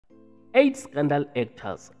8 scandal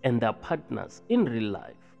actors and their partners in real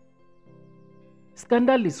life.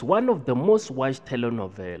 Scandal is one of the most watched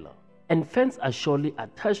telenovelas, and fans are surely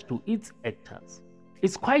attached to its actors.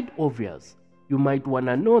 It's quite obvious you might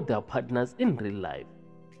wanna know their partners in real life,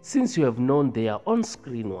 since you have known their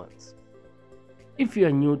on-screen ones. If you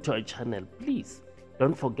are new to our channel, please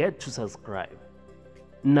don't forget to subscribe.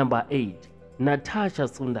 Number 8. Natasha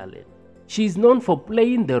Sunderland. She is known for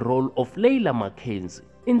playing the role of Leila Mackenzie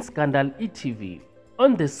in Scandal e.tv.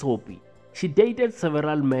 On the soapie, she dated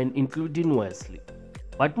several men including Wesley,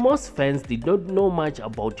 but most fans did not know much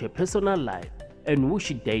about her personal life and who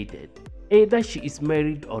she dated, either she is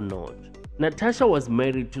married or not. Natasha was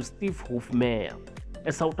married to Steve Hofmeyr,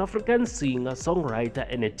 a South African singer, songwriter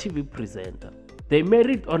and a TV presenter. They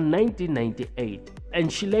married on 1998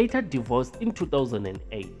 and she later divorced in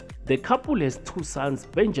 2008. The couple has 2 sons,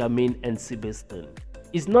 Benjamin and Sebastian.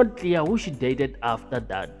 It's not clear who she dated after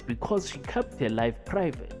that because she kept her life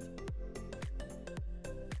private.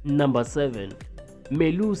 Number 7.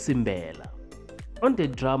 Melusi Mbela. On the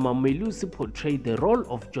drama, Melusi portrayed the role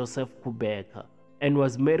of Joseph Kubeka and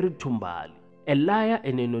was married to Mbali, a liar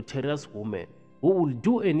and a notorious woman who will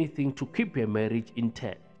do anything to keep her marriage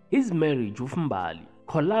intact. His marriage with Mbali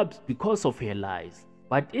collapsed because of her lies,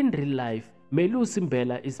 but in real life, Melusi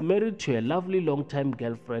Mbela is married to a lovely long-time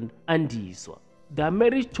girlfriend, Andiswa. Their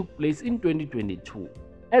marriage took place in 2022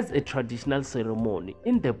 as a traditional ceremony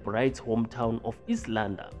in the bride's hometown of East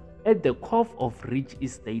London at the Cove of Ridge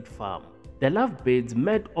Estate Farm. The lovebirds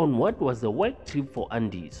met on what was a work trip for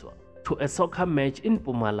Andiswa to a soccer match in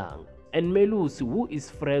Mpumalanga, and Melusi, who is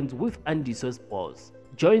friends with Andiswa's boss,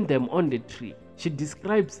 joined them on the trip. She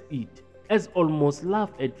describes it as almost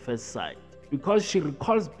love at first sight because she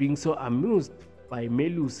recalls being so amused by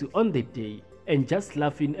Melusi on the day and just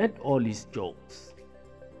laughing at all his jokes.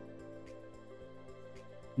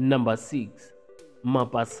 Number 6.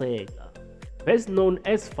 Mapaseka. Best known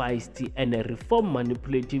as feisty and a reform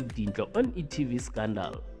manipulative dintle on e.tv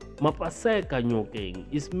Scandal, Mapaseka Nyokeng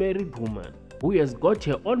is a married woman who has got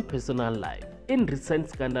her own personal life. In recent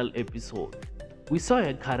Scandal episode, we saw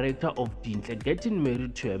a character of Dintle getting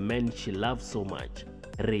married to a man she loves so much,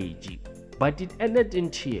 Reggie, but it ended in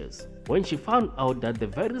tears when she found out that the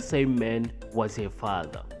very same man was her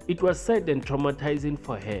father. It was sad and traumatizing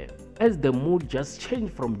for her as the mood just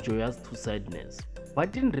changed from joyous to sadness.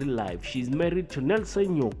 But in real life, she is married to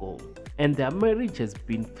Nelson Nyokeng and their marriage has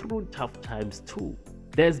been through tough times too.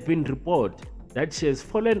 There has been report that she has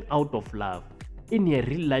fallen out of love in her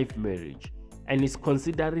real life marriage and is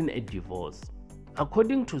considering a divorce.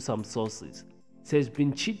 According to some sources, she has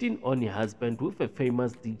been cheating on her husband with a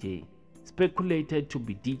famous DJ, speculated to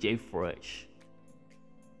be DJ Fresh.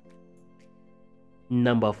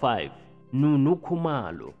 Number 5. Nunu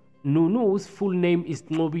Khumalo. Nunu, whose full name is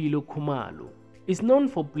Nobilo Khumalo, is known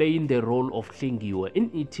for playing the role of Hlengiwe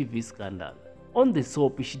in e.tv Scandal. On the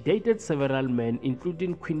soap, she dated several men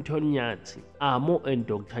including Quinton Nyati, Amo and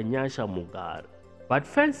Dr. Nyasha Mugari, but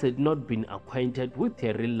fans had not been acquainted with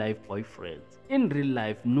her real-life boyfriends. In real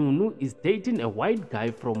life, Nunu is dating a white guy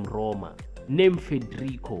from Roma named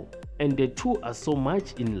Federico, and the two are so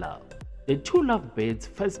much in love. The two lovebirds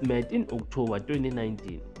first met in October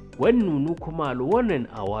 2019 when Nunu Khumalo won an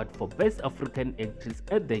award for Best African Actress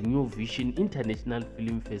at the New Vision International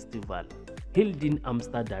Film Festival held in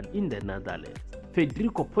Amsterdam in the Netherlands.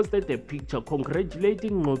 Federico posted a picture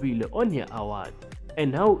congratulating Nobile on her award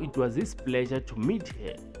and how it was his pleasure to meet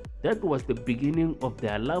her. That was the beginning of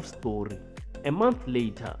their love story. A month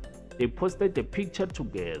later, they posted a picture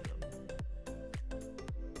together.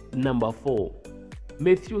 Number 4.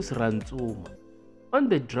 Matthews Rantsuma. On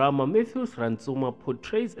the drama, Matthews Rantsuma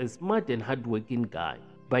portrays a smart and hardworking guy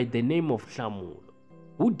by the name of Nhlamulo,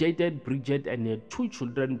 who dated Bridget and had 2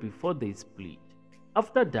 children before they split.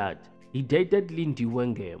 After that, he dated Lindy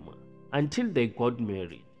Wengema until they got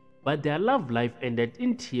married, but their love life ended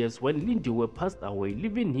in tears when Lindy passed away,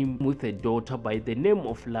 leaving him with a daughter by the name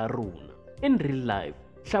of Laruna. In real life,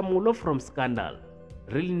 Nhlamulo from Scandal,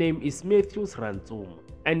 real name is Matthews Rantsuma,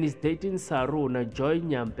 and is dating Saruna Joy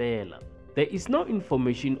Nyampela. There is no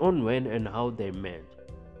information on when and how they met,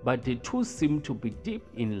 but the two seem to be deep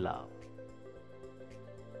in love.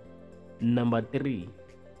 Number 3.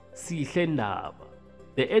 Sihle Ndaba.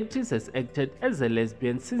 The actress has acted as a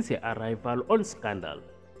lesbian since her arrival on Scandal.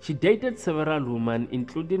 She dated several women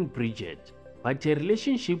including Bridget, but her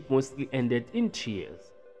relationship mostly ended in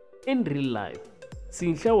tears. In real life,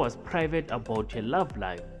 Sihle was private about her love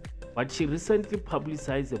life, but she recently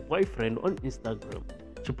publicized a boyfriend on Instagram.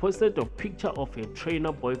 She posted a picture of her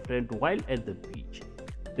trainer boyfriend while at the beach.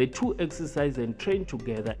 The two exercise and train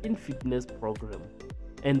together in fitness program.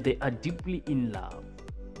 and they are deeply in love.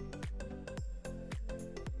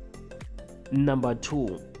 Number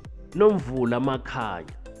 2. Nhlamulo.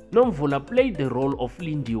 Nhlamulo played the role of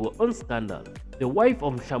Lindiwe on Scandal, the wife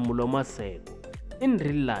of nhlamulo. In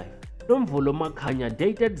real life, Nhlamulo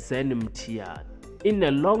dated Zen Mtiyana in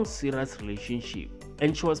a long serious relationship,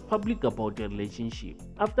 and she was public about the relationship.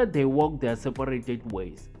 After they walked their separated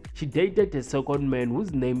ways, she dated a second man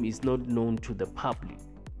whose name is not known to the public.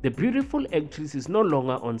 The beautiful actress is no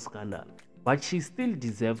longer on Scandal, but she still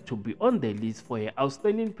deserves to be on the list for her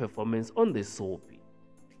outstanding performance on the soapie.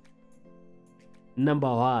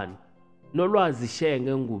 Number 1. Nolwazi Shenge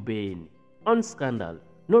Ngubeni. On Scandal,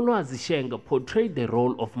 Nolwazi Shenge portrayed the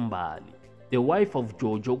role of Mbali, the wife of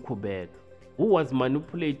Jojo Kubeka, who was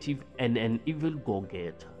manipulative and an evil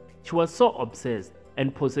go-getter. She was so obsessed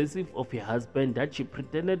and possessive of her husband that she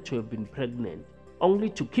pretended to have been pregnant, only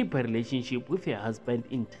to keep her relationship with her husband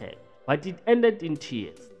intact. But it ended in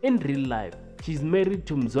tears. In real life, she is married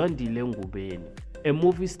to Mzwandile Ngubeni, a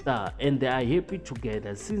movie star, and they are happy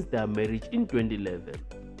together since their marriage in 2011.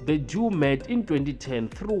 The duo met in 2010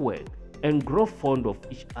 through work and grew fond of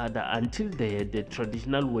each other until they had a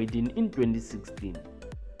traditional wedding in 2016,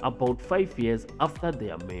 about 5 years after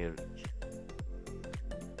their marriage.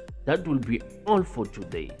 That will be all for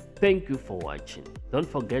today. Thank you for watching. Don't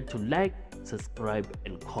forget to like, subscribe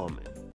and comment.